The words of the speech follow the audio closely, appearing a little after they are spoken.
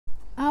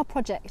Our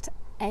project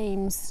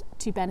aims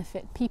to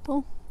benefit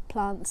people,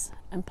 plants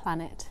and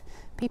planet.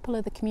 People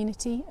are the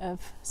community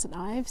of St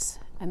Ives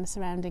and the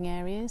surrounding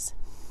areas.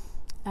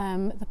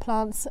 The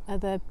plants are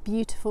the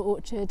beautiful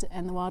orchard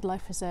and the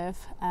wildlife reserve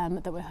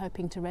that we're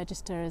hoping to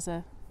register as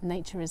a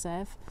nature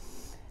reserve.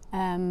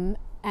 And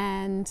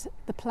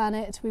the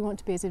planet, we want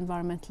to be as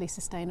environmentally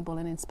sustainable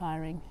and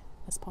inspiring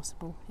as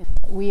possible.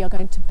 We are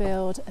going to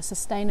build a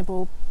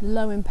sustainable,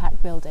 low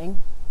impact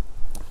building,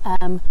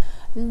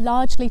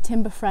 largely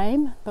timber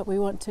frame, but we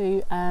want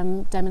to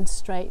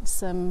demonstrate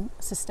some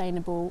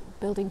sustainable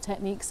building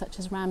techniques such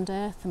as rammed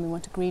earth, and we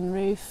want a green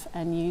roof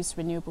and use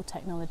renewable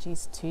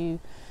technologies to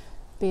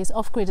be as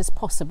off-grid as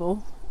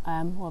possible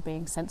while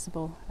being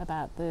sensible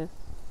about the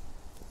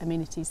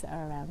amenities that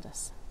are around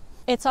us.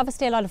 It's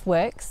obviously a lot of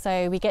work,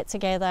 so we get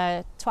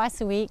together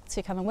twice a week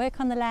to come and work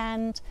on the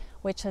land,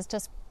 which is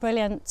just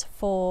brilliant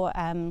for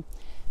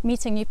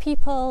meeting new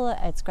people.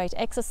 It's great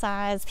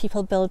exercise,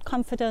 people build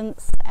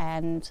confidence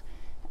and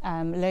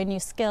learn new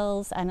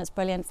skills, and it's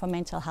brilliant for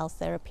mental health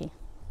therapy.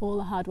 All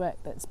the hard work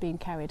that's been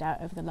carried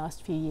out over the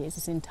last few years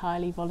is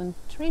entirely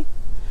voluntary,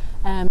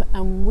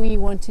 and we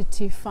wanted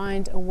to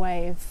find a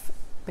way of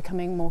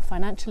becoming more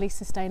financially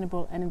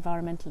sustainable and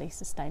environmentally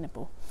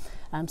sustainable,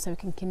 so we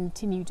can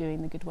continue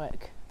doing the good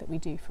work that we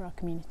do for our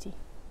community.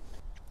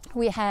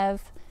 We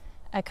have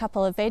a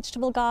couple of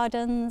vegetable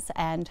gardens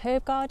and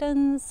herb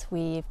gardens.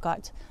 We've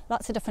got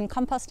lots of different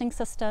composting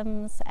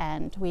systems,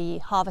 and we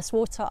harvest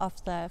water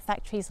off the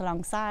factories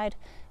alongside,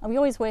 and we're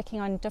always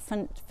working on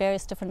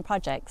various different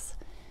projects,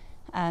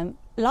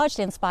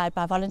 largely inspired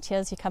by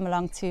volunteers who come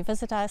along to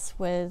visit us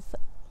with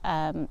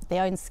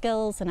their own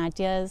skills and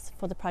ideas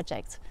for the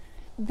project.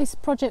 This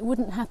project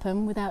wouldn't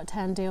happen without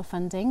town deal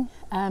funding,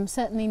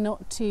 certainly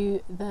not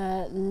to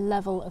the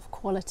level of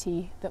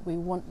quality that we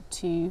want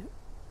to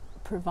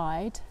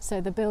provide. So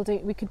the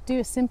building, we could do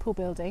a simple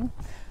building,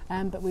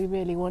 but we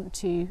really want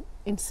to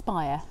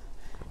inspire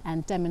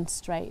and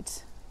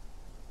demonstrate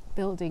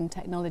building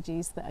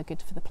technologies that are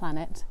good for the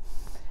planet,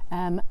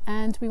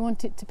 and we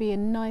want it to be a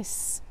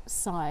nice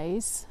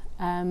size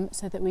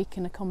so that we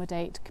can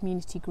accommodate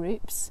community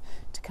groups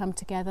to come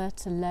together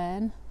to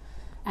learn,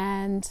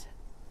 and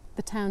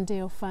the Town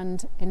Deal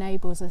Fund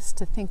enables us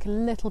to think a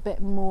little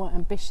bit more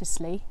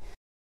ambitiously